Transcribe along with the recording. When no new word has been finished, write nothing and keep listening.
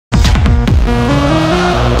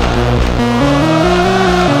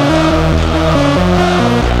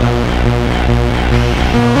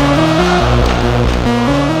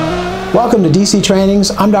Welcome to DC Trainings.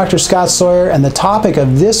 I'm Dr. Scott Sawyer, and the topic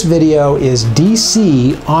of this video is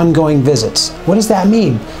DC ongoing visits. What does that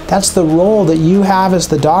mean? That's the role that you have as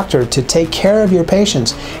the doctor to take care of your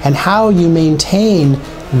patients and how you maintain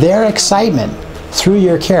their excitement through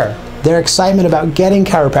your care. Their excitement about getting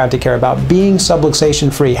chiropractic care, about being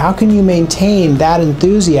subluxation free. How can you maintain that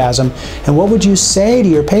enthusiasm? And what would you say to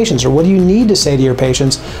your patients, or what do you need to say to your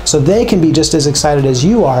patients so they can be just as excited as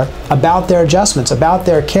you are about their adjustments, about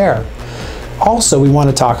their care? Also, we want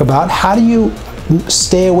to talk about how do you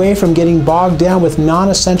stay away from getting bogged down with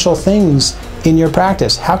non-essential things in your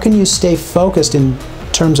practice? How can you stay focused in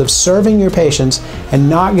terms of serving your patients and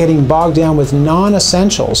not getting bogged down with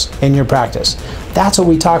non-essentials in your practice? That's what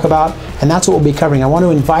we talk about, and that's what we'll be covering. I want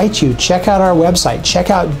to invite you, check out our website, check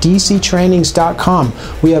out dctrainings.com.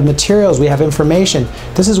 We have materials, we have information.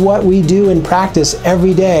 This is what we do in practice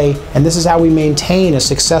every day, and this is how we maintain a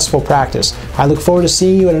successful practice. I look forward to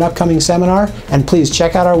seeing you at an upcoming seminar, and please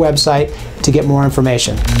check out our website to get more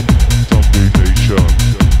information.